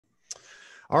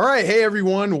All right. Hey,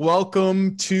 everyone.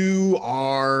 Welcome to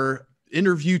our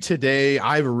interview today.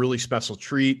 I have a really special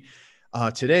treat.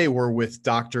 Today, we're with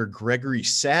Dr. Gregory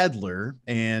Sadler,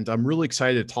 and I'm really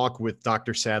excited to talk with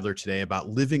Dr. Sadler today about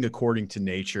living according to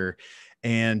nature.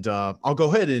 And I'll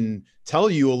go ahead and tell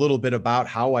you a little bit about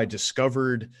how I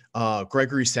discovered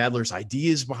Gregory Sadler's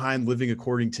ideas behind living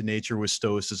according to nature with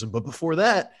Stoicism. But before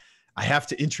that, I have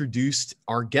to introduce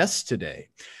our guest today.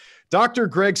 Dr.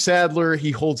 Greg Sadler,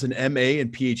 he holds an MA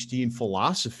and PhD in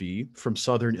philosophy from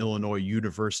Southern Illinois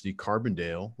University,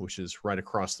 Carbondale, which is right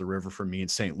across the river from me in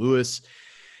St. Louis.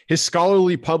 His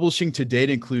scholarly publishing to date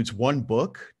includes one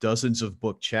book, dozens of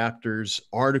book chapters,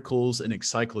 articles, and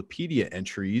encyclopedia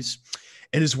entries.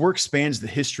 And his work spans the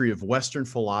history of Western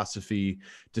philosophy,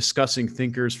 discussing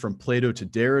thinkers from Plato to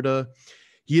Derrida.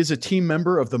 He is a team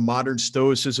member of the Modern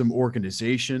Stoicism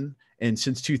organization, and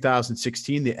since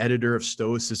 2016, the editor of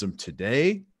Stoicism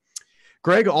Today.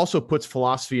 Greg also puts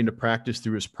philosophy into practice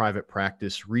through his private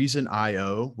practice,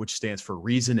 Reason.io, which stands for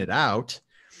Reason It Out.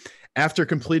 After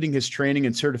completing his training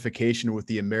and certification with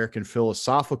the American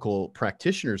Philosophical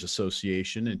Practitioners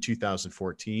Association in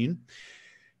 2014,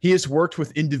 he has worked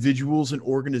with individuals and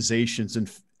organizations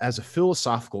as a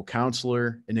philosophical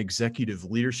counselor, an executive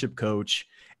leadership coach,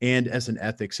 and as an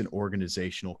ethics and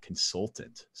organizational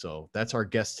consultant. So that's our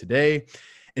guest today.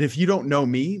 And if you don't know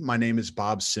me, my name is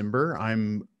Bob Cymber.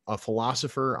 I'm a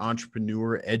philosopher,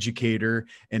 entrepreneur, educator,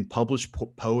 and published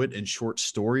poet and short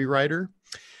story writer.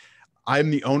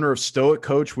 I'm the owner of Stoic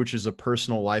Coach, which is a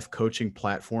personal life coaching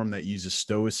platform that uses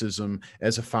Stoicism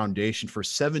as a foundation for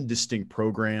 7 distinct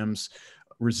programs: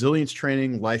 resilience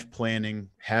training, life planning,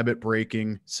 habit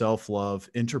breaking, self-love,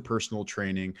 interpersonal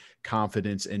training,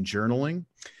 confidence, and journaling.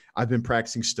 I've been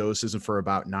practicing Stoicism for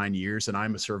about 9 years, and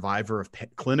I'm a survivor of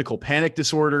clinical panic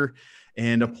disorder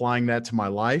and applying that to my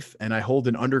life. And I hold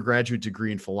an undergraduate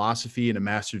degree in philosophy and a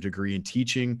master's degree in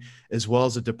teaching, as well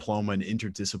as a diploma in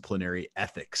interdisciplinary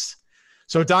ethics.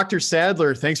 So Dr.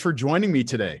 Sadler, thanks for joining me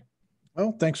today.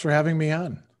 Well, thanks for having me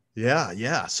on.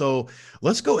 Yeah. So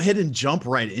let's go ahead and jump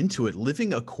right into it.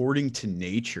 Living according to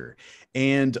nature.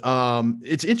 And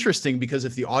it's interesting because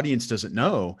if the audience doesn't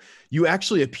know, you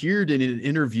actually appeared in an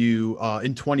interview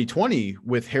in 2020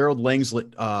 with Harold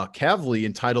Kavli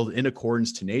entitled In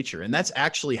Accordance to Nature. And that's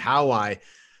actually how I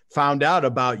found out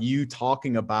about you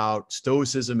talking about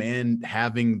Stoicism and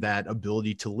having that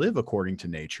ability to live according to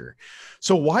nature.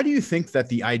 So why do you think that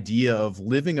the idea of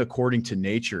living according to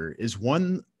nature is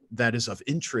one that is of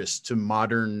interest to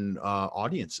modern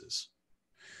audiences?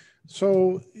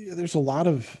 So there's a lot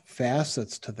of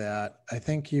facets to that. I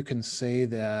think you can say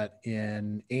that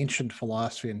in ancient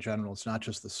philosophy in general, it's not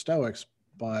just the Stoics,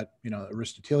 but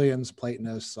Aristotelians,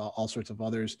 Platonists, all sorts of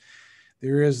others.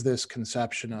 There is this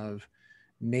conception of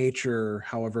nature,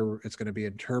 however it's going to be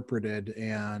interpreted,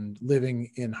 and living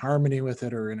in harmony with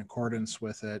it or in accordance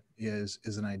with it is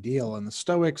an ideal. And the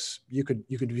Stoics, you could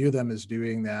view them as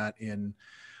doing that in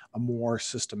a more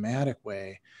systematic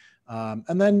way.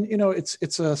 And then,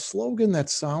 it's a slogan that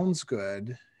sounds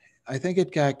good. I think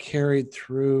it got carried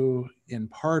through in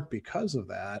part because of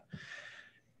that.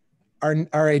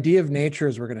 Our idea of nature,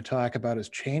 as we're going to talk about, has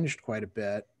changed quite a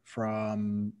bit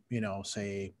from,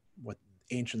 say, what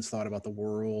ancients thought about the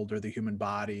world or the human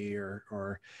body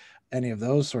or any of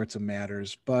those sorts of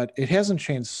matters. But it hasn't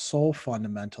changed so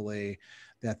fundamentally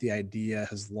that the idea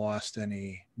has lost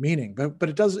any meaning, but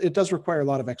it does require a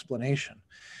lot of explanation.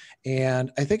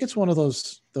 And I think it's one of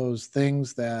those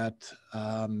things that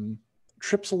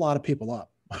trips a lot of people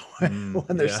up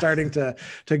when they're starting to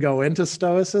go into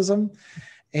Stoicism.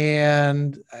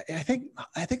 And I think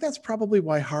that's probably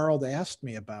why Harold asked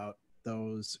me about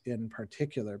those in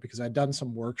particular, because I've done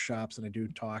some workshops and I do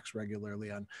talks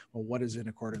regularly on, well, what does in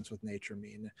accordance with nature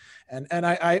mean? And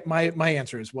my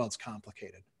answer is, well, it's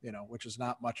complicated, which is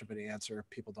not much of an answer.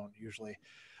 People don't usually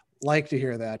like to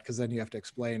hear that because then you have to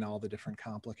explain all the different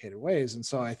complicated ways. And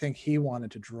so I think he wanted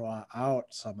to draw out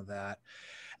some of that.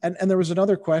 And there was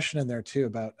another question in there too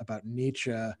about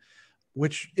Nietzsche,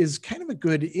 which is kind of a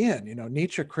good in.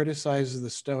 Nietzsche criticizes the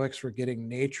Stoics for getting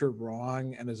nature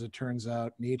wrong. And as it turns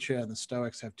out, Nietzsche and the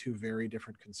Stoics have 2 very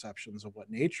different conceptions of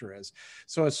what nature is.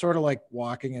 So it's sort of like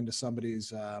walking into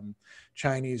somebody's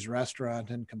Chinese restaurant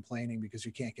and complaining because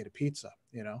you can't get a pizza,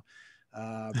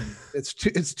 it's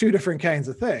 2 different kinds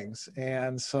of things.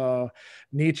 And so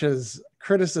Nietzsche's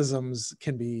criticisms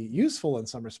can be useful in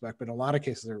some respect, but in a lot of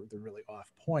cases, they're really off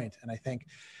point. And I think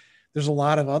there's a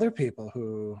lot of other people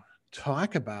who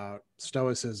talk about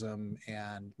Stoicism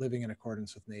and living in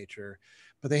accordance with nature,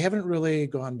 but they haven't really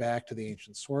gone back to the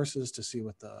ancient sources to see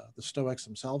what the Stoics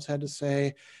themselves had to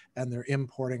say. And they're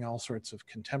importing all sorts of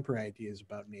contemporary ideas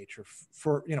about nature.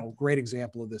 For, you know, a great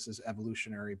example of this is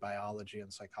evolutionary biology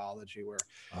and psychology, where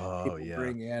Oh, people yeah.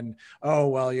 bring in, oh,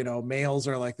 well, you know, males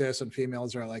are like this and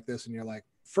females are like this. And you're like,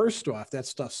 first off, that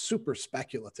stuff's super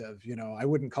speculative. You know, I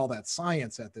wouldn't call that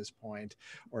science at this point,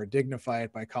 or dignify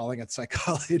it by calling it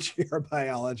psychology or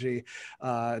biology,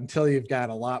 until you've got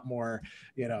a lot more,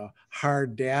 you know,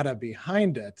 hard data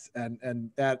behind it. And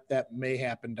that may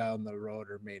happen down the road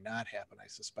or may not happen. I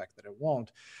suspect that it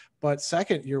won't. But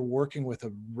second, you're working with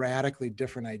a radically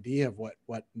different idea of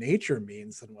what nature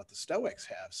means than what the Stoics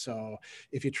have. So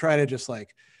if you try to just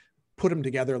like put them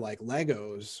together like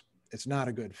Legos, it's not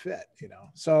a good fit, you know?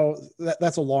 So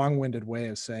that's a long-winded way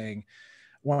of saying,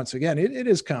 once again, it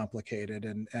is complicated.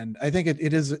 And I think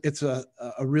it's a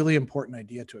really important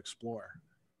idea to explore.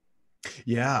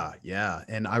 Yeah, yeah.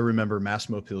 And I remember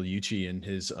Massimo Pigliucci in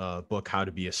his book How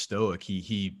to Be a Stoic.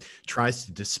 He tries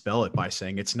to dispel it by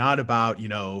saying it's not about, you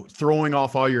know, throwing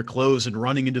off all your clothes and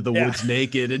running into the woods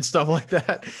naked and stuff like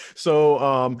that.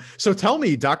 So so tell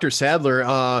me, Dr.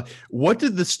 Sadler, what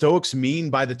did the Stoics mean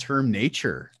by the term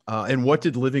nature? And what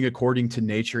did living according to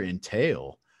nature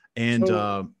entail? And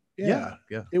So, yeah,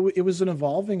 yeah, yeah. it was an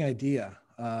evolving idea.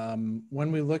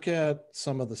 When we look at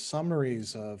some of the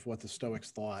summaries of what the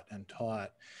Stoics thought and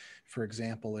taught, for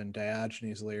example, in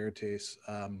Diogenes Laertes'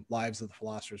 Lives of the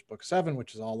Philosophers, Book 7,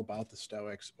 which is all about the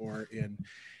Stoics, or in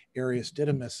Arius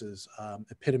Didymus's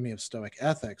Epitome of Stoic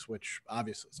Ethics, which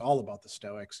obviously is all about the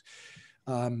Stoics.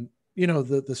 You know,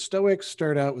 the Stoics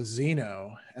start out with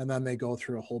Zeno, and then they go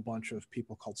through a whole bunch of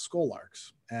people called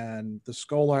scholarchs. And the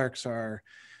scholarchs are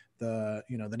the,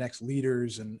 you know, the next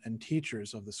leaders and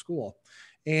teachers of the school.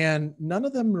 And none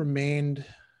of them remained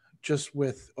just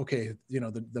with, okay, you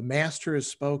know, the master has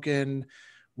spoken,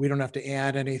 we don't have to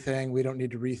add anything, we don't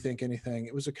need to rethink anything.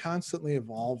 It was a constantly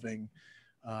evolving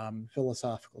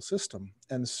philosophical system.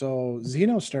 And so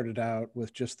Zeno started out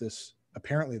with just this,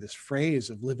 apparently this phrase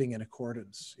of living in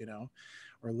accordance, you know,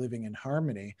 or living in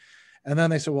harmony. And then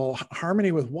they said, well,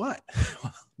 harmony with what?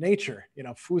 Nature, you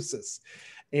know, phusis.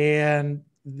 And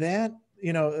that,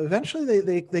 you know, eventually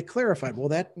they clarified, well,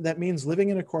 that means living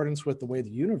in accordance with the way the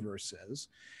universe is.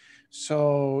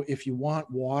 So if you want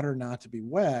water not to be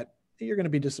wet, you're going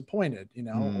to be disappointed, you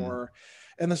know, or,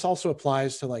 and this also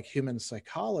applies to like human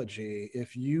psychology.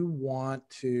 If you want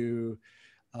to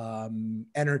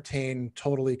entertain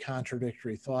totally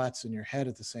contradictory thoughts in your head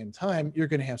at the same time, you're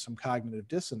going to have some cognitive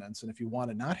dissonance. And if you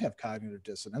want to not have cognitive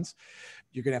dissonance,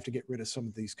 you're going to have to get rid of some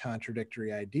of these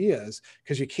contradictory ideas,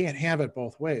 because you can't have it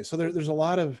both ways. So there's a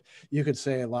lot of, you could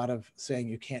say a lot of saying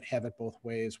you can't have it both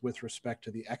ways with respect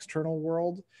to the external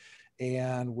world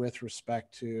and with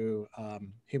respect to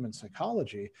human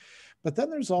psychology. But then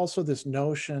there's also this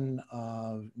notion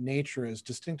of nature as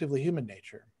distinctively human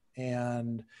nature.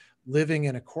 And living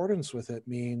in accordance with it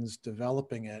means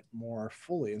developing it more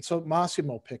fully. And so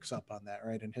Massimo picks up on that,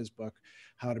 right? In his book,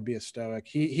 How to Be a Stoic,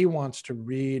 he wants to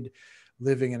read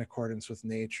living in accordance with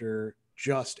nature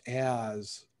just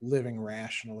as living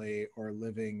rationally or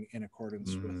living in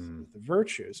accordance with the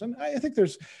virtues. And I think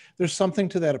there's something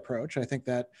to that approach. I think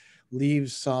that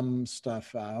leaves some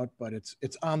stuff out, but it's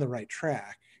on the right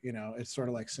track. You know, it's sort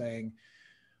of like saying,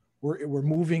 we're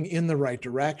moving in the right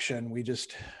direction.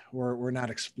 We're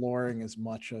not exploring as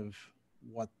much of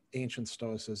what ancient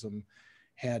Stoicism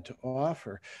had to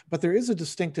offer. But there is a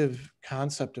distinctive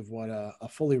concept of what a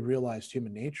fully realized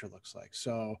human nature looks like.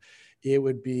 So it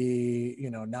would be,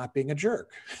 you know, not being a jerk,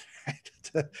 right?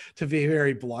 to be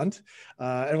very blunt.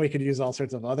 And we could use all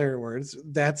sorts of other words.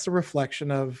 That's a reflection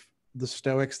of the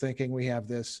Stoics thinking we have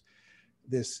this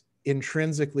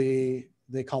intrinsically,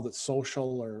 they called it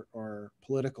social or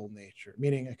political nature,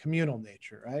 meaning a communal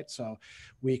nature, right? So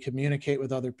we communicate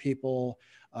with other people.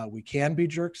 We can be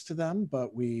jerks to them,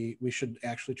 but we should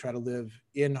actually try to live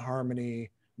in harmony,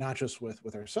 not just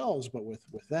with ourselves, but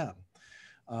with them.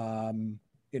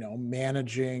 You know,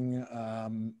 managing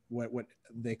what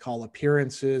they call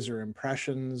appearances or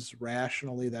impressions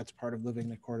rationally, that's part of living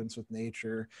in accordance with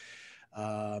nature.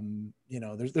 You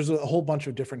know, there's a whole bunch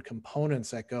of different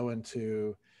components that go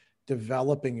into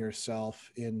developing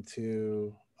yourself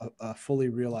into a fully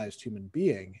realized human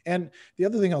being. And the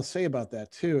other thing I'll say about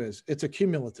that too is it's a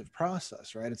cumulative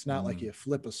process, right? It's not like you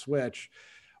flip a switch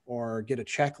or get a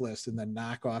checklist and then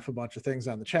knock off a bunch of things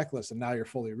on the checklist and now you're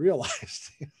fully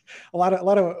realized. a lot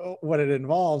of what it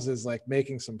involves is like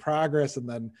making some progress, and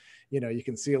then, you know, you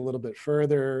can see a little bit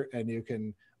further and you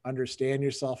can understand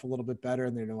yourself a little bit better.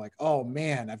 And then you're like, oh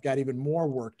man, I've got even more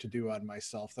work to do on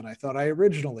myself than I thought I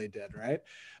originally did. Right.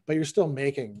 But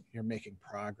you're making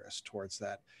progress towards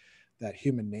that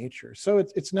human nature. So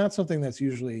it's not something that's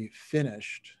usually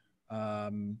finished.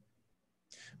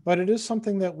 But it is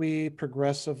something that we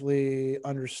progressively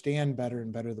understand better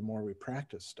and better the more we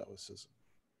practice Stoicism.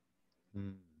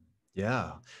 Mm.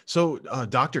 Yeah. So,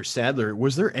 Dr. Sadler,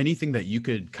 was there anything that you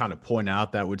could kind of point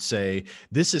out that would say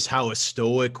this is how a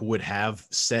Stoic would have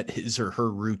set his or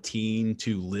her routine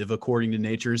to live according to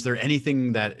nature? Is there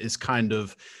anything that is kind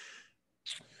of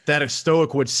that a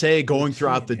Stoic would say going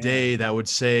throughout the day that would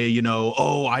say, you know,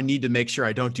 oh, I need to make sure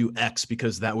I don't do X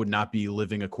because that would not be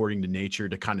living according to nature,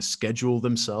 to kind of schedule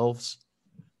themselves,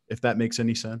 if that makes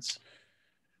any sense?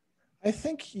 I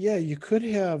think, yeah, you could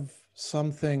have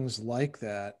some things like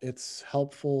that. It's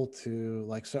helpful to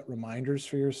like set reminders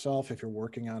for yourself if you're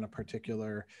working on a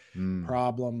particular Mm,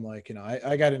 problem. Like,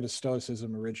 I got into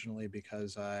Stoicism originally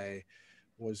because I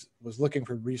was looking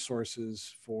for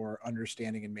resources for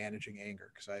understanding and managing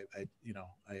anger, because I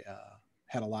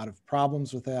had a lot of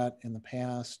problems with that in the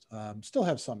past. Still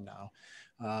have some now,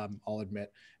 I'll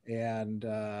admit. And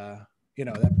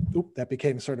that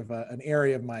became sort of an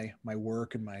area of my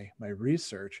work and my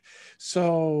research.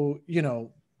 So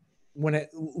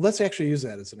let's actually use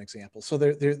that as an example. So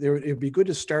it would be good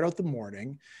to start out the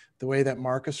morning the way that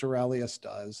Marcus Aurelius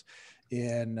does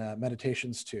in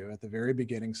Meditations 2 at the very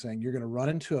beginning, saying you're going to run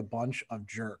into a bunch of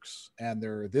jerks, and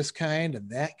they're this kind and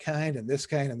that kind and this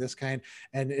kind and this kind,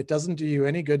 and it doesn't do you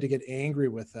any good to get angry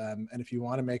with them. And if you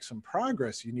want to make some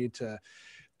progress, you need to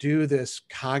do this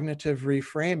cognitive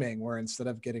reframing, where instead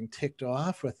of getting ticked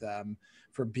off with them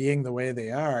for being the way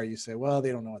they are, you say, well,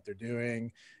 they don't know what they're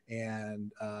doing.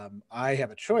 And I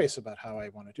have a choice about how I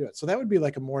want to do it. So that would be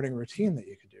like a morning routine that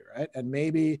you could do, right? And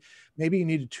maybe you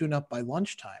need to tune up by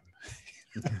lunchtime.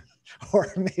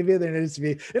 Or maybe there needs to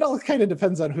be, it all kind of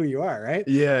depends on who you are, right?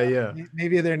 yeah, yeah.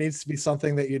 Maybe there needs to be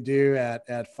something that you do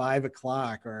at 5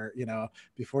 o'clock, or,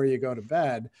 before you go to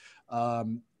bed.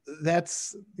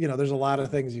 That's, there's a lot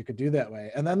of things you could do that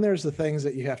way. And then there's the things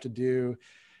that you have to do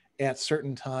at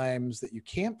certain times that you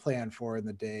can't plan for in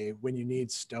the day, when you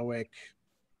need Stoic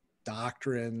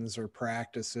doctrines or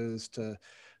practices to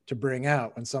bring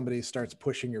out. When somebody starts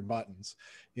pushing your buttons,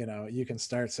 you can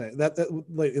start saying that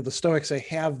like the Stoics say,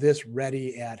 have this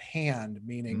ready at hand,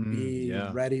 meaning be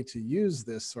Yeah. ready to use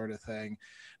this sort of thing,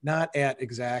 not at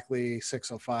exactly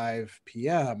 6:05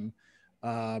 p.m.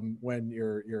 When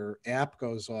your app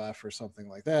goes off or something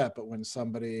like that, but when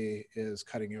somebody is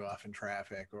cutting you off in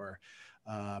traffic, or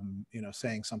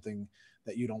saying something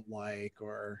that you don't like,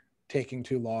 or taking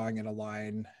too long in a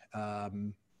line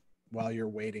while you're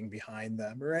waiting behind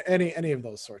them, or any of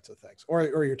those sorts of things,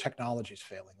 or your technology's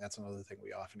failing. That's another thing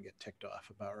we often get ticked off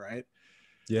about, right?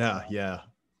 Yeah. Yeah.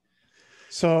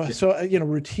 So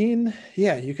routine,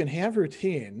 yeah, you can have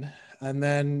routine, and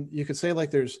then you could say,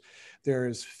 like,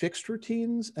 there's fixed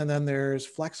routines, and then there's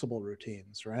flexible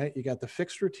routines, right? You got the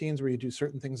fixed routines where you do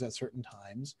certain things at certain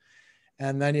times,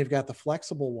 and then you've got the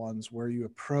flexible ones where you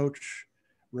approach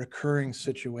recurring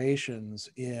situations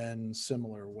in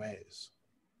similar ways.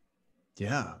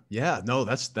 Yeah. Yeah. No,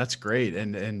 that's great.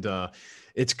 And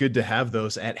it's good to have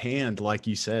those at hand, like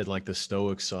you said, like the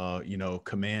Stoics,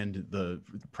 command the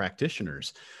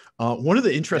practitioners. One of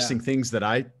the Yeah. interesting things that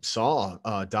I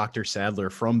saw, Dr. Sadler,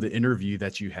 from the interview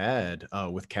that you had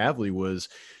with Kavli, was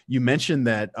you mentioned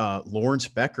that Lawrence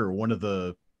Becker, one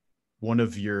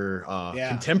of your Yeah.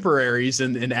 contemporaries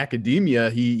in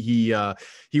academia, he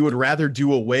would rather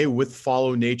do away with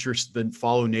follow nature than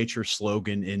follow nature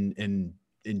slogan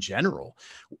in general.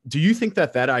 Do you think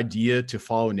that idea to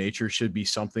follow nature should be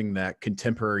something that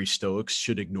contemporary Stoics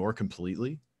should ignore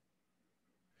completely?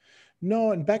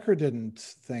 No, and Becker didn't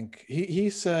think, he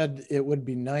said it would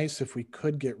be nice if we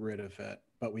could get rid of it,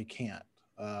 but we can't.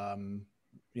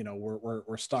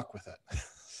 We're stuck with it.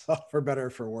 So, for better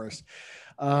or for worse.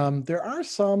 There are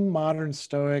some modern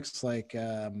Stoics, like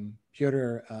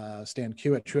Pyotr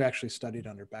Stankiewicz, who actually studied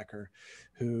under Becker,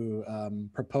 who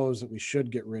propose that we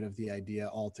should get rid of the idea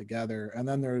altogether. And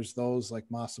then there's those like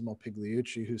Massimo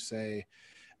Pigliucci who say,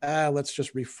 let's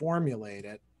just reformulate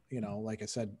it. Like I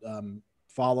said,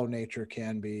 follow nature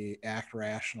can be act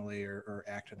rationally, or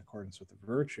act in accordance with the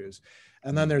virtues.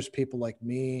 And then there's people like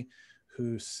me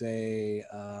who say,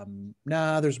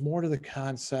 nah, there's more to the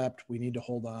concept. We need to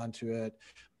hold on to it,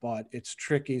 but it's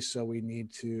tricky. So we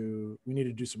need to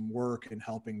do some work in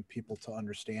helping people to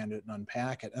understand it and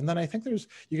unpack it. And then I think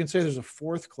you can say there's a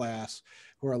fourth class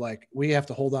who are like, we have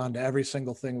to hold on to every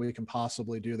single thing we can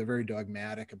possibly do. They're very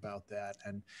dogmatic about that.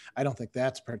 And I don't think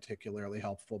that's particularly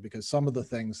helpful, because some of the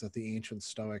things that the ancient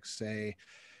Stoics say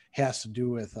has to do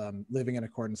with living in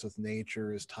accordance with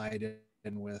nature, is tied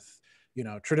in with,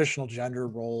 traditional gender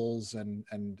roles, and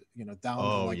down to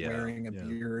Oh like yeah. wearing a Yeah.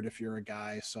 beard if you're a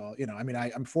guy. So, I mean,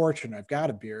 I'm fortunate, I've got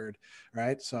a beard,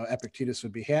 right? So Epictetus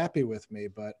would be happy with me,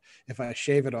 but if I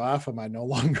shave it off, am I no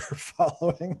longer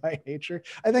following my nature?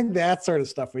 I think that sort of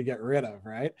stuff we get rid of,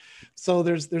 right? So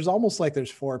there's almost like there's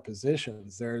four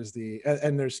positions.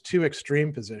 And there's two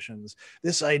extreme positions.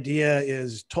 This idea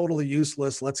is totally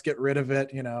useless, let's get rid of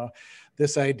it.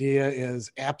 This idea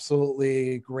is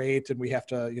absolutely great, and we have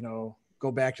to,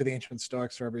 go back to the ancient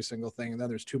Stoics for every single thing. And then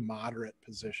there's two moderate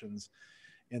positions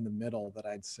in the middle that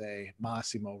I'd say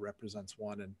Massimo represents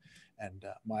one, and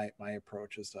my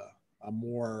approach is a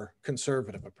more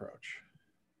conservative approach.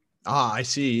 Ah, I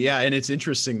see. Yeah, and it's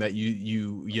interesting that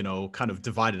you kind of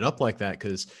divide it up like that,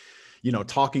 because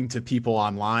talking to people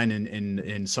online and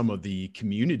in some of the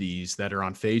communities that are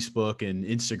on Facebook and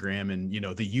Instagram and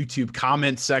the YouTube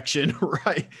comment section,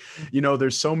 right?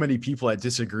 There's so many people that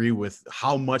disagree with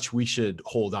how much we should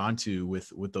hold on to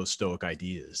with those Stoic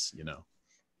ideas.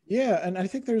 Yeah, and I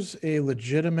think there's a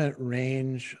legitimate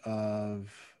range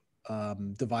of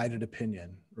divided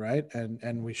opinion, right?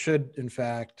 And we should, in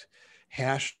fact,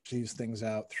 hash these things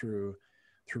out through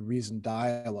reasoned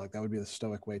dialogue. That would be the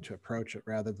Stoic way to approach it,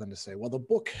 rather than to say, well, the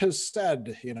book has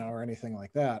said, or anything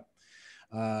like that.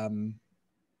 I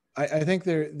think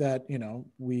that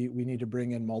we need to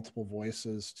bring in multiple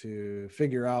voices to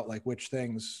figure out like which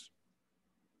things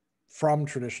from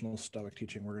traditional Stoic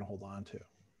teaching we're going to hold on to.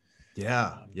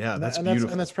 Yeah, that's And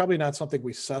beautiful. that's probably not something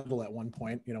we settle at one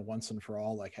point, once and for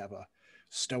all, like have a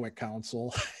Stoic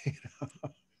council,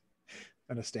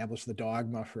 and establish the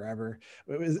dogma forever.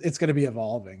 It's going to be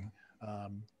evolving.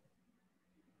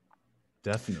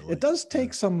 Definitely. It does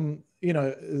take some,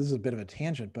 this is a bit of a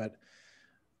tangent, but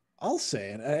I'll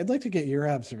say, and I'd like to get your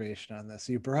observation on this.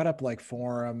 You brought up like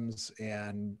forums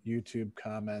and YouTube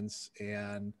comments,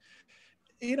 and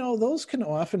those can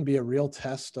often be a real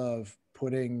test of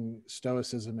putting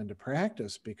Stoicism into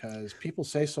practice, because people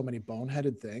say so many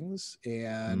boneheaded things,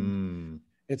 and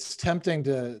it's tempting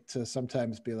to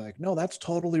sometimes be like, no, that's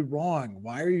totally wrong.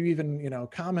 Why are you even,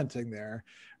 commenting there?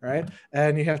 Right.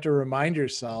 And you have to remind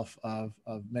yourself of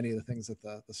many of the things that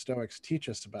the Stoics teach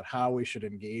us about how we should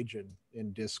engage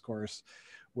in discourse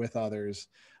with others.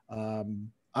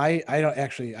 I don't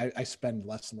actually, I spend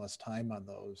less and less time on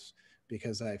those,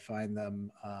 because I find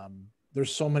them,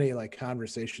 there's so many like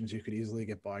conversations you could easily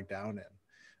get bogged down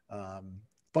in.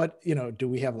 But, do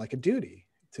we have like a duty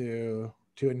to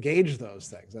engage those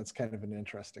things? That's kind of an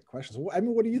interesting question. So, I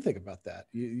mean, what do you think about that?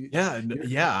 Yeah.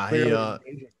 Clearly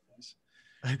engaging this.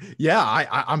 Yeah,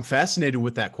 I'm fascinated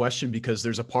with that question, because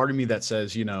there's a part of me that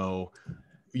says,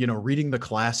 reading the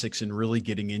classics and really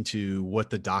getting into what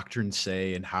the doctrines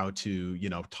say and how to,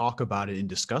 talk about it and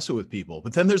discuss it with people.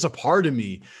 But then there's a part of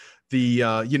me,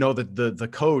 the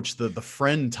coach, the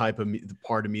friend type of me, the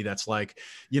part of me that's like,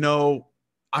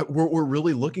 what we're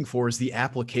really looking for is the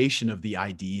application of the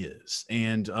ideas.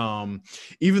 And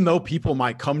even though people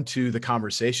might come to the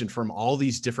conversation from all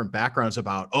these different backgrounds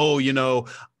about,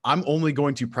 I'm only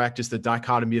going to practice the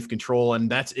dichotomy of control,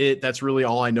 and that's it. That's really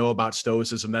all I know about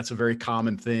Stoicism. That's a very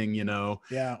common thing, Yeah.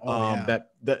 Oh, yeah.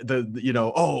 that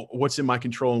oh, what's in my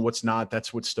control and what's not.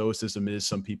 That's what Stoicism is,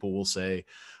 some people will say.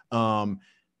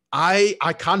 I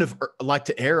kind of like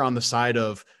to err on the side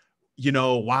of,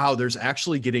 wow, there's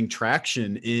actually getting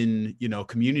traction in,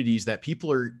 communities that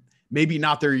people are maybe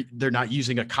not, they're not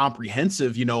using a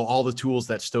comprehensive, all the tools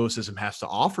that Stoicism has to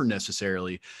offer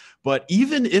necessarily. But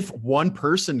even if one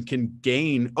person can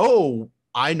gain, oh,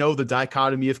 I know the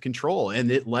dichotomy of control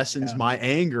and it lessens my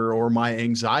anger or my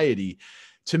anxiety.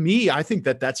 To me, I think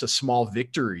that that's a small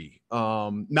victory.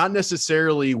 Not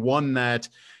necessarily one that,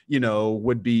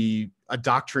 would be a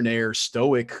doctrinaire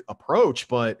Stoic approach,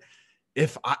 but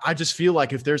if I just feel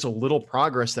like if there's a little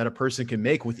progress that a person can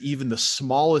make with even the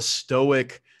smallest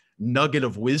Stoic nugget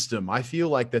of wisdom, I feel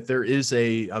like that there is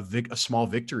a small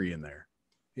victory in there.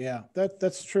 Yeah,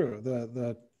 that's true.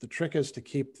 The trick is to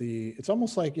keep it's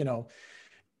almost like,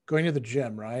 going to the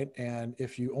gym, right? And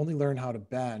if you only learn how to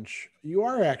bench, you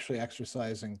are actually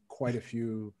exercising quite a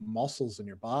few muscles in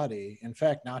your body. In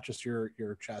fact, not just your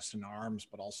chest and arms,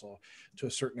 but also to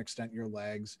a certain extent your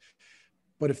legs.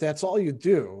 But if that's all you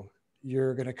do,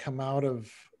 you're going to come out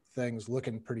of things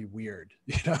looking pretty weird,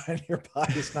 and your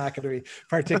body's not going to be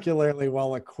particularly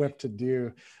well equipped to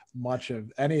do much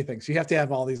of anything. So you have to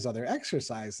have all these other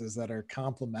exercises that are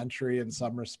complementary in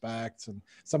some respects, and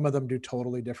some of them do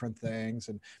totally different things.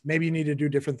 And maybe you need to do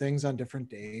different things on different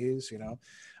days. You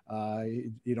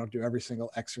don't do every single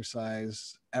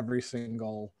exercise every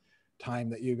single time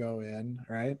that you go in,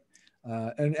 right?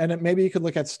 Maybe you could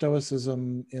look at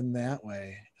Stoicism in that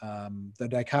way. The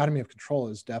dichotomy of control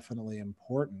is definitely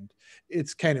important.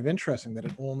 It's kind of interesting that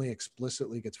it only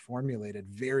explicitly gets formulated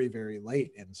very, very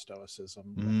late in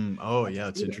Stoicism. Oh, yeah,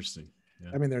 it's interesting.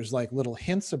 Yeah. I mean, there's like little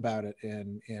hints about it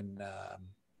in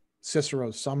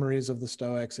Cicero's summaries of the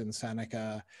Stoics, in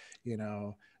Seneca,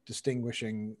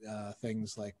 distinguishing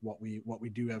things like what we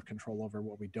do have control over,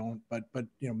 what we don't, but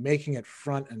making it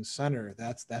front and center,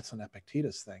 that's an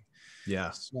Epictetus thing.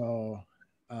 Yeah. So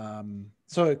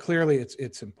clearly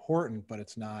it's important, but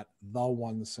it's not the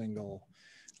one single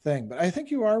thing. But I think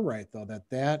you are right, though,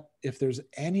 that if there's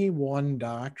any one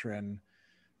doctrine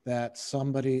that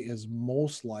somebody is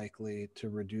most likely to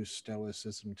reduce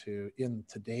Stoicism to in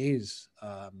today's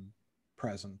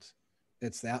present,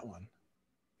 it's that one.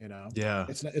 Yeah.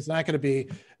 It's not going to be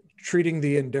treating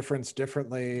the indifference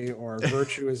differently, or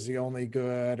virtue is the only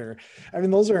good, or, I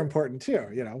mean, those are important too,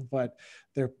 but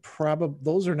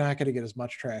those are not going to get as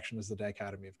much traction as the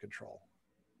dichotomy of control.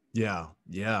 Yeah.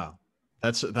 Yeah.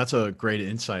 That's a great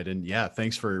insight. And yeah,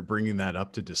 thanks for bringing that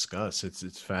up to discuss.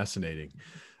 It's fascinating.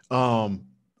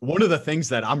 One of the things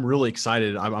that I'm really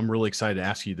excited to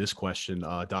ask you this question,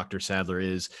 Dr. Sadler,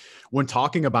 is when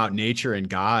talking about nature and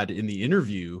God in the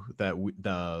interview that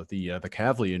the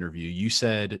Kavli interview, you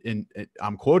said, and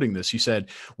I'm quoting this, you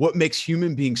said, "What makes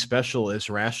human beings special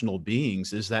as rational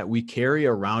beings is that we carry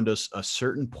around us a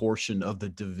certain portion of the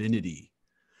divinity."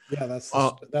 Yeah, that's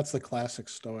the classic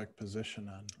Stoic position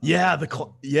on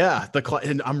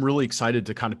and I'm really excited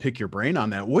to kind of pick your brain on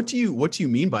that. What do you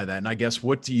mean by that? And I guess,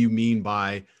 what do you mean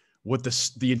by what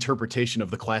the interpretation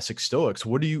of the classic Stoics?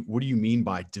 What do you mean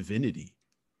by divinity?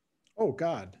 Oh,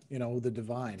 God, the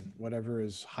divine, whatever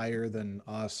is higher than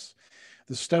us.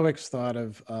 The Stoics thought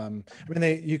of,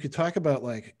 you could talk about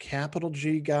like capital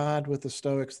G God with the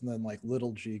Stoics, and then like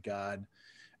little g God.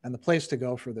 And the place to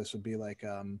go for this would be like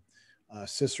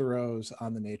Cicero's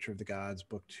On the Nature of the Gods,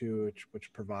 book 2,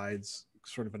 which provides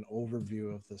sort of an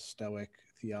overview of the Stoic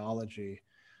theology.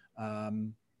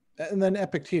 And then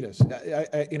Epictetus.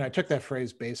 I took that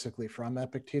phrase basically from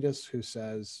Epictetus, who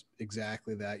says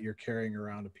exactly that: you're carrying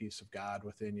around a piece of God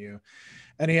within you.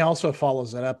 And he also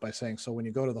follows that up by saying, so when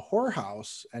you go to the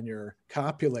whorehouse and you're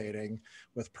copulating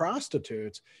with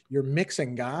prostitutes, you're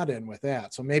mixing God in with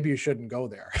that. So maybe you shouldn't go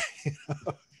there.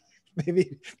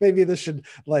 Maybe this should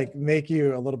like make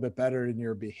you a little bit better in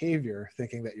your behavior,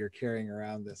 thinking that you're carrying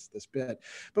around this bit.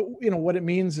 But what it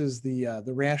means is the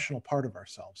rational part of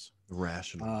ourselves.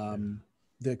 Rational.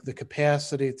 The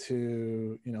capacity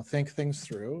to think things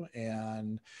through,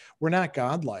 and we're not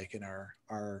godlike in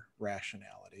our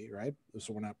rationality, right?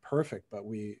 So we're not perfect, but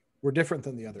we're different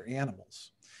than the other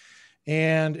animals,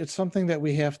 and it's something that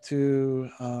we have to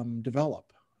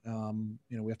develop.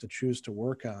 We have to choose to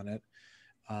work on it.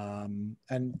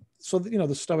 And so,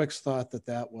 the Stoics thought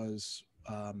that was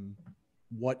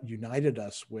what united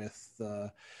us with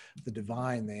the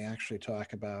divine. They actually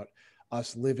talk about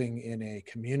us living in a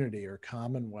community or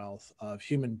commonwealth of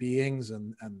human beings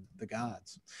and the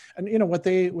gods. And what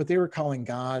they were calling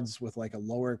gods with like a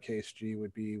lowercase g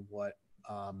would be what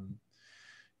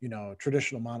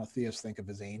traditional monotheists think of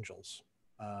as angels.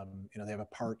 They have a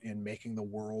part in making the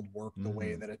world work the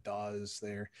way that it does.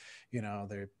 They're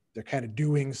kind of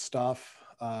doing stuff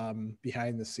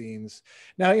behind the scenes.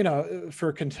 Now,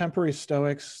 for contemporary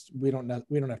Stoics, we don't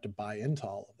have to buy into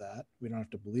all of that. We don't have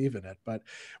to believe in it, but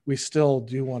we still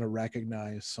do want to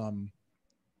recognize some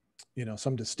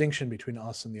distinction between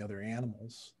us and the other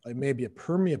animals. It may be a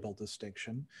permeable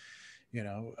distinction.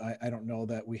 I don't know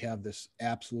that we have this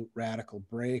absolute radical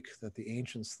break that the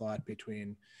ancients thought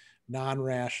between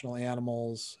non-rational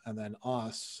animals and then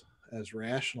us as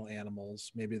rational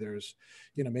animals. Maybe there's,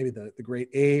 maybe the great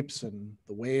apes and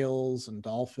the whales and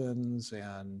dolphins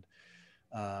and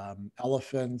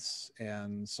elephants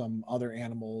and some other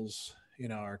animals,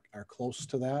 are close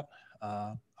to that.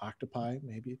 Octopi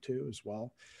maybe too as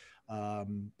well.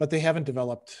 But they haven't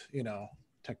developed,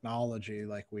 technology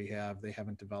like we have. They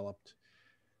haven't developed,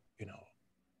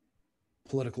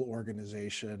 political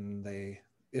organization.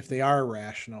 If they are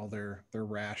rational, they're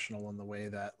rational in the way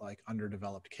that like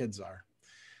underdeveloped kids are,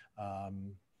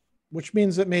 which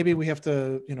means that maybe we have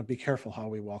to, be careful how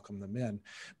we welcome them in.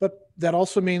 But that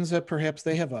also means that perhaps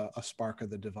they have a spark of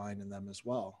the divine in them as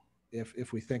well.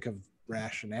 if we think of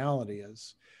rationality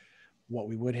as what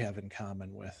we would have in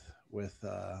common with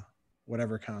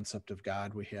whatever concept of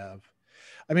God we have.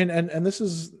 I mean, and this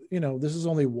is, this is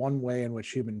only one way in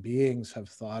which human beings have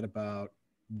thought about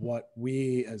what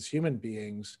we as human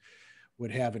beings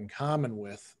would have in common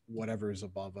with whatever is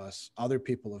above us. Other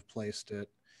people have placed it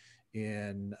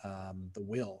in the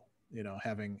will,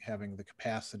 having the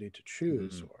capacity to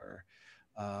choose, or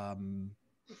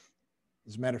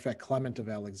as a matter of fact, Clement of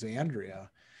Alexandria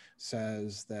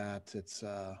says that it's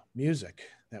music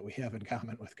that we have in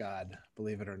common with God,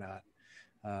 believe it or not.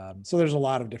 So there's a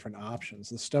lot of different options.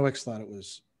 The Stoics thought it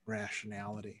was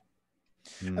rationality.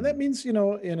 And that means, in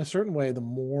a certain way, the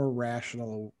more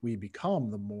rational we become,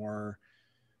 the more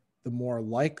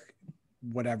like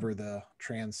whatever the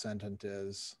transcendent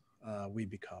is, we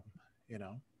become,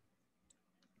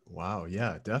 Wow.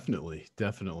 Yeah, definitely.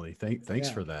 Definitely. Thanks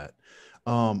Yeah. for that.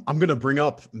 I'm going to bring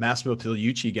up Massimo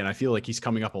Pigliucci again. I feel like he's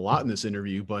coming up a lot in this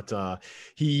interview, but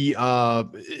he,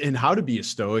 in How to Be a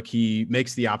Stoic, he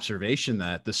makes the observation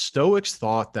that the Stoics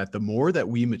thought that the more that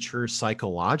we mature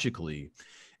psychologically,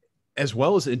 as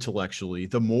well as intellectually,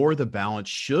 the more the balance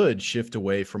should shift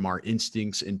away from our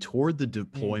instincts and toward the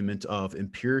deployment of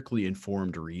empirically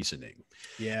informed reasoning.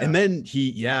 Yeah. And then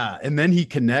he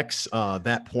connects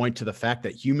that point to the fact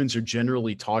that humans are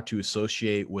generally taught to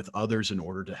associate with others in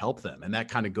order to help them. And that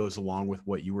kind of goes along with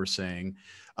what you were saying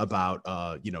about,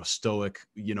 Stoic,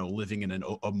 living in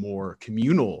a more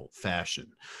communal fashion.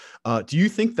 Do you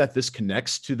think that this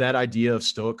connects to that idea of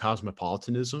Stoic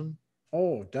cosmopolitanism?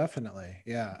 Oh, definitely.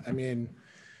 Yeah. I mean,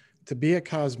 to be a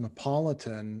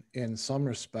cosmopolitan in some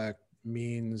respect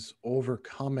means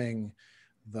overcoming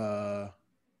the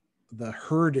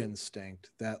herd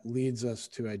instinct that leads us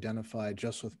to identify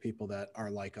just with people that are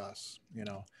like us,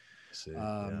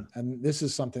 Yeah. and this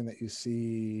is something that you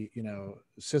see,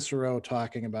 Cicero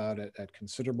talking about it at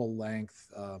considerable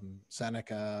length,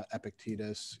 Seneca,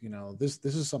 Epictetus, this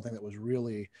is something that was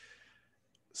really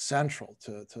central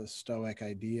to Stoic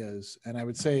ideas. And I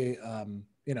would say,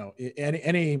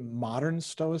 any modern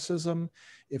Stoicism,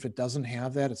 if it doesn't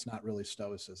have that, it's not really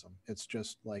Stoicism. It's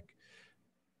just like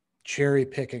cherry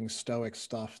picking Stoic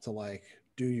stuff to like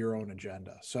do your own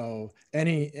agenda. So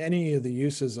any of the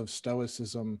uses of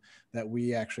Stoicism that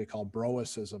we actually call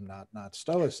Broicism, not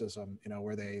Stoicism,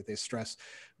 where they stress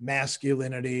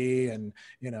masculinity and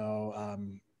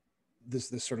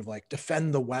this sort of like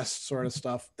defend the West sort of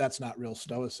stuff, that's not real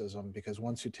Stoicism, because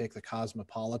once you take the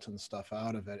cosmopolitan stuff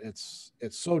out of it, it's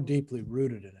so deeply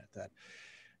rooted in it that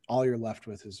all you're left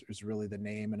with is really the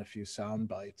name and a few sound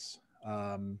bites,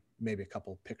 maybe a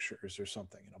couple of pictures or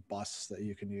something, busts that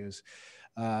you can use.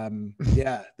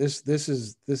 Yeah, this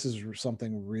is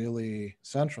something really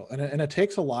central, and it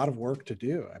takes a lot of work to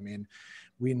do. I mean,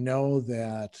 we know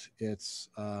that it's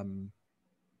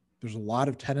there's a lot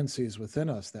of tendencies within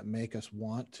us that make us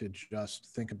want to just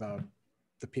think about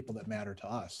the people that matter to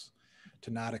us, to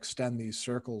not extend these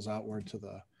circles outward to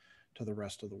the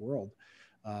rest of the world.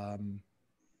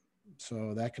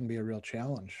 So that can be a real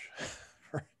challenge.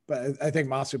 But I think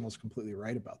Massimo was completely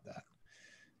right about that.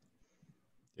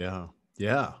 Yeah.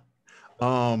 Yeah.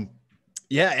 Um,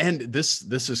 yeah, and this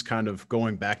is kind of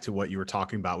going back to what you were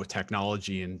talking about with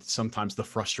technology and sometimes the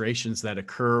frustrations that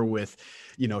occur with,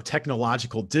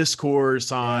 technological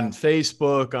discourse on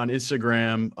Facebook, on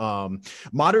Instagram.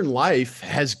 Modern life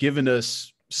has given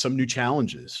us some new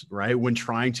challenges, right? When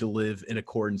trying to live in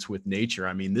accordance with nature.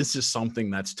 I mean, this is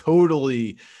something that's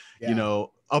totally,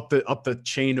 up the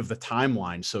chain of the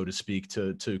timeline, so to speak,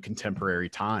 to contemporary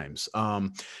times.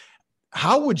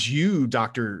 How would you,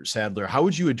 Dr. Sadler, how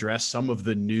would you address some of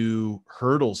the new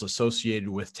hurdles associated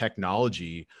with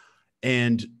technology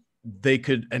and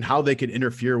how they could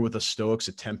interfere with a Stoic's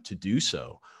attempt to do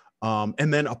so?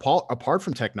 And then apart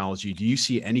from technology, do you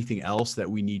see anything else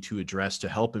that we need to address to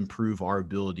help improve our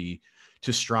ability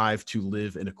to strive to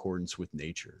live in accordance with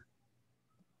nature?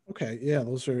 Okay, yeah,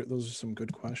 those are some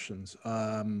good questions.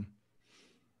 I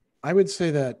would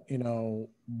say that,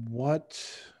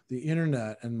 what the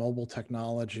internet and mobile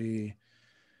technology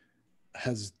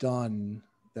has done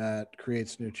that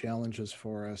creates new challenges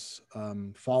for us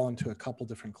fall into a couple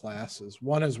different classes.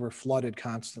 One is we're flooded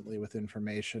constantly with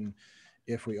information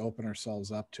if we open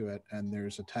ourselves up to it, and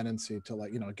there's a tendency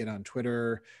to get on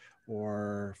Twitter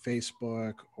or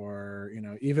Facebook, or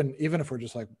even if we're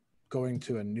just like going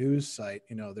to a news site,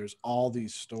 there's all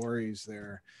these stories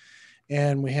there,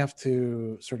 and we have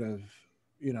to sort of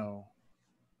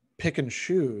pick and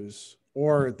choose,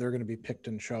 or they're going to be picked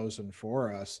and chosen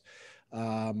for us,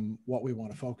 what we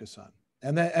want to focus on.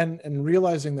 And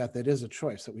realizing that is a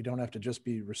choice, that we don't have to just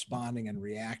be responding and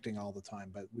reacting all the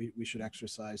time, but we should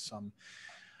exercise some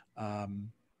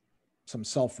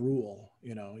self-rule,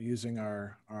 using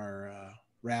our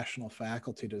rational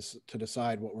faculty to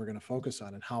decide what we're going to focus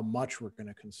on and how much we're going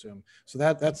to consume. So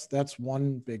that's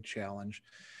one big challenge.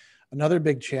 Another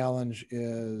big challenge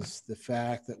is the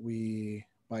fact that we,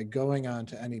 by going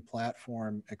onto any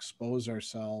platform, expose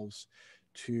ourselves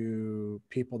to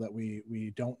people that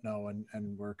we don't know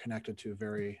and we're connected to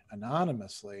very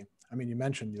anonymously. I mean, you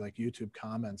mentioned like YouTube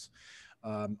comments.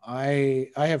 I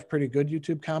have pretty good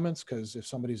YouTube comments, because if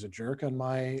somebody's a jerk on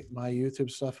my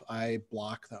YouTube stuff, I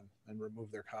block them and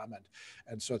remove their comment.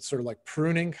 And so it's sort of like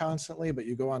pruning constantly, but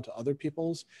you go onto other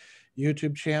people's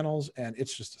YouTube channels and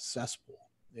it's just a cesspool,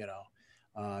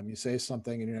 you say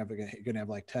something and you're going to have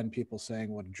like 10 people saying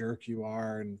what a jerk you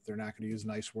are, and they're not going to use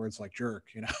nice words like jerk,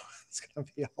 it's going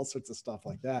to be all sorts of stuff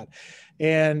like that.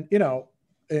 And,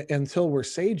 until we're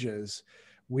sages,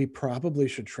 we probably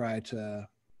should try to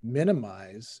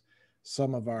minimize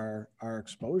some of our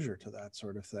exposure to that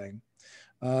sort of thing.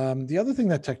 The other thing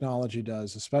that technology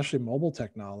does, especially mobile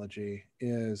technology,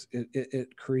 is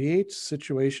it creates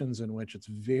situations in which it's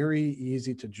very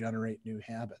easy to generate new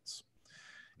habits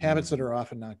that are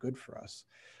often not good for us,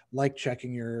 like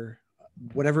checking your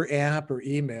whatever app or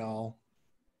email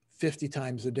 50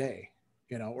 times a day,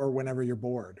 or whenever you're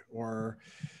bored, or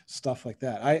stuff like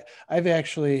that. I've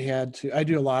actually had to, I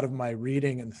do a lot of my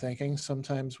reading and thinking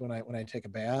sometimes when I take a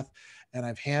bath, and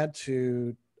I've had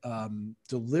to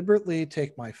deliberately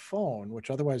take my phone,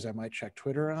 which otherwise I might check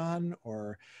Twitter on,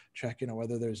 or check,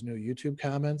 whether there's new YouTube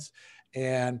comments,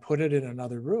 and put it in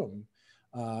another room.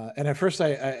 And at first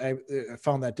I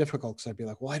found that difficult, because I'd be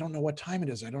like, well, I don't know what time it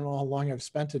is. I don't know how long I've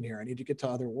spent in here. I need to get to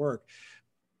other work.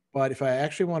 But if I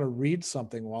actually want to read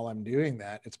something while I'm doing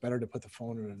that, it's better to put the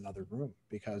phone in another room,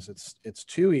 because it's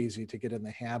too easy to get in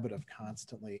the habit of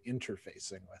constantly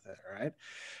interfacing with it, right?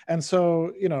 And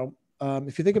so,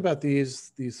 if you think about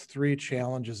these three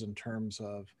challenges in terms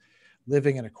of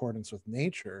living in accordance with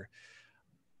nature,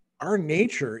 our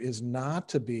nature is not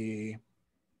to be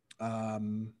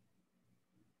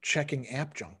checking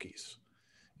app junkies,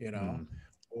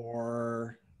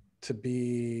 or to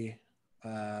be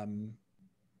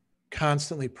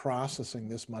constantly processing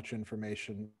this much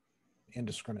information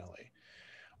indiscriminately,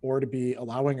 or to be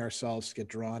allowing ourselves to get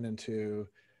drawn into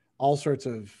all sorts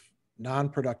of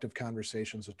non-productive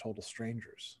conversations with total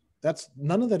strangers.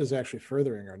 None of that is actually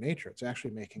furthering our nature. It's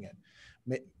actually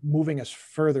moving us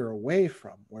further away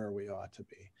from where we ought to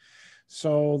be.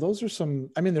 So those are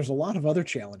there's a lot of other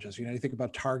challenges. You think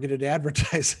about targeted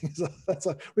advertising.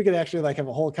 So we could actually have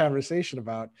a whole conversation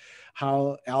about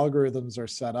how algorithms are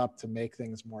set up to make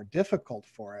things more difficult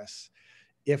for us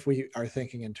if we are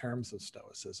thinking in terms of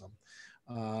Stoicism.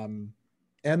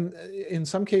 And in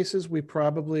some cases, we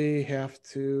probably have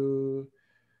to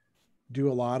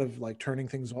do a lot of turning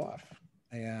things off,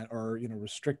 or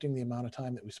restricting the amount of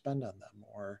time that we spend on them,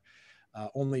 or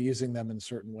only using them in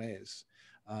certain ways.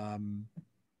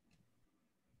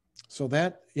 So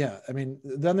that, then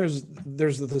there's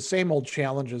the same old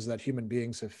challenges that human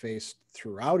beings have faced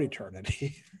throughout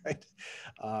eternity, right?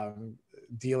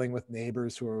 Dealing with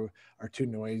neighbors who are too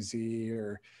noisy,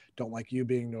 or don't like you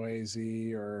being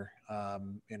noisy, or,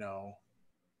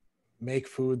 make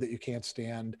food that you can't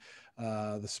stand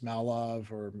the smell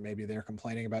of, or maybe they're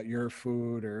complaining about your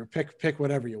food, or pick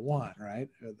whatever you want, right?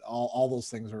 All those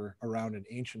things are around in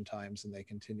ancient times, and they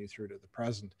continue through to the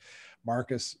present.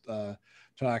 Marcus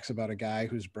talks about a guy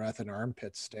whose breath and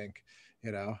armpits stink,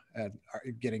 and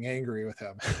getting angry with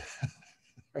him.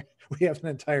 We have an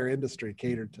entire industry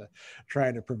catered to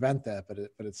trying to prevent that, but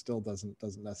it still doesn't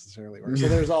necessarily work. So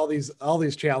there's all these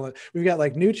challenges. We've got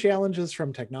new challenges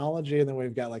from technology, and then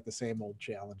we've got the same old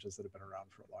challenges that have been around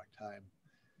for a long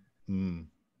time.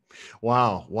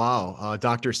 Wow.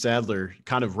 Dr. Sadler,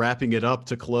 kind of wrapping it up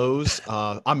to close.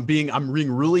 I'm being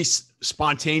really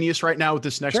spontaneous right now with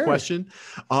this next question.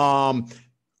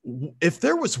 If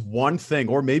there was one thing,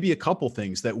 or maybe a couple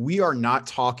things, that we are not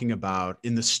talking about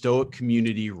in the Stoic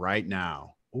community right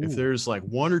now, if there's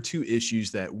one or two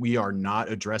issues that we are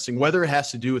not addressing, whether it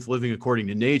has to do with living according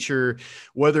to nature,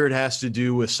 whether it has to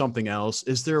do with something else,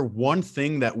 is there one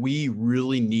thing that we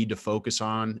really need to focus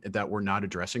on that we're not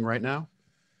addressing right now?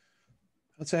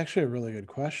 That's actually a really good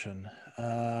question.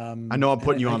 I know I'm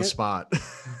putting you on the spot.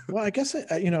 Well, I guess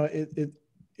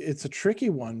it's a tricky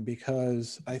one,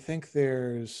 because I think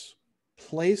there's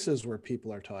places where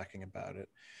people are talking about it,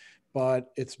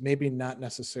 but it's maybe not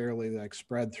necessarily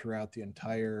spread throughout the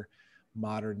entire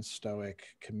modern Stoic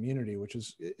community, which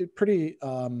is pretty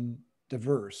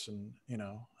diverse, and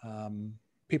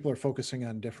people are focusing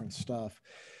on different stuff.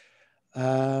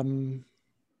 I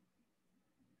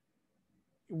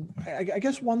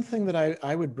guess one thing that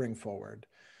I would bring forward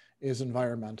is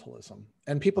environmentalism,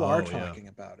 and people are Yeah. talking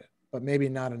about it, but maybe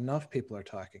not enough people are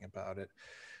talking about it.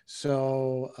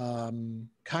 So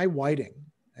Kai Whiting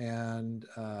and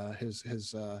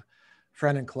his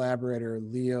friend and collaborator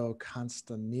Leo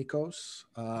Konstantikos,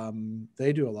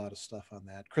 they do a lot of stuff on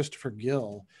that. Christopher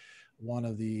Gill, one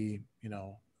of the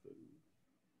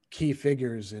key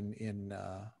figures in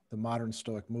the modern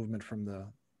Stoic movement from the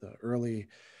early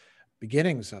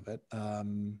beginnings of it,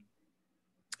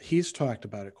 he's talked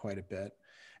about it quite a bit.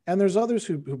 And there's others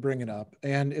who bring it up.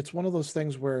 And it's one of those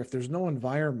things where if there's no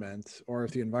environment, or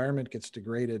if the environment gets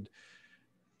degraded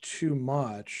too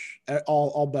much,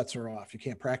 all bets are off. You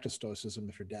can't practice Stoicism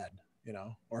if you're dead,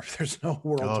 or if there's no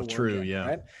world to work true. in, Yeah.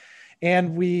 right?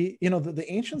 And the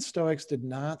ancient Stoics did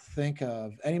not think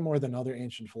of, any more than other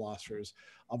ancient philosophers,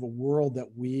 of a world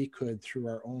that we could, through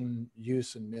our own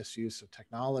use and misuse of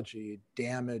technology,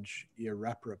 damage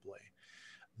irreparably.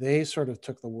 They sort of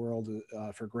took the world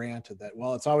for granted that,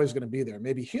 well, it's always going to be there.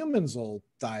 Maybe humans will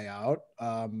die out,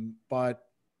 but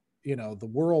the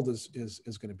world is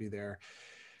going to be there.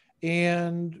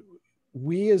 And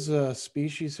we as a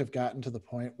species have gotten to the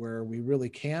point where we really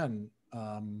can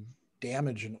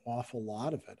damage an awful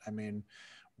lot of it. I mean,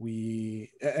 we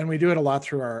do it a lot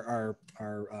through our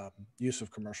use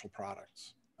of commercial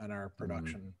products and our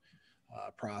production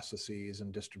processes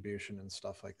and distribution and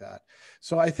stuff like that.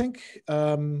 So I think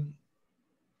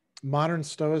modern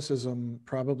Stoicism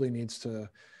probably needs to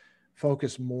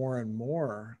focus more and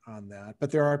more on that.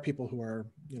 But there are people who are,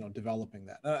 developing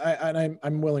that.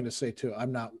 I'm willing to say too,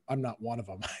 I'm not one of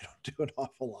them. I don't do an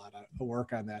awful lot of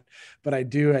work on that, but I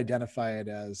do identify it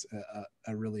as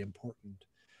a really important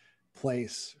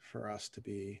place for us to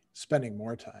be spending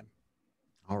more time.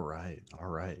 All right.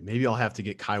 Maybe I'll have to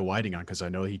get Kai Whiting on, because I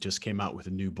know he just came out with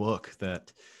a new book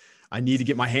that I need to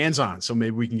get my hands on. So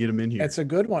maybe we can get him in here. It's a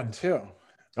good one too.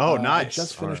 Oh, nice. I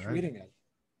just finished reading it.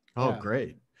 Oh,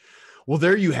 great. Well,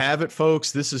 there you have it,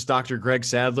 folks. This is Dr. Greg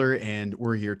Sadler, and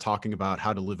we're here talking about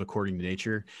how to live according to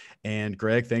nature. And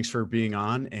Greg, thanks for being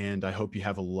on, and I hope you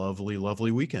have a lovely,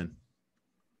 lovely weekend.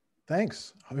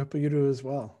 Thanks. I hope you do as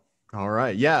well. All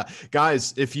right. Yeah,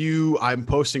 guys, I'm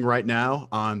posting right now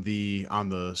on the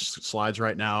slides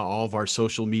right now, all of our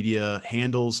social media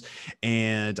handles,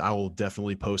 and I will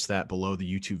definitely post that below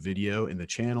the YouTube video in the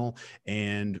channel,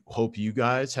 and hope you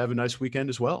guys have a nice weekend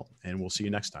as well. And we'll see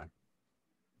you next time.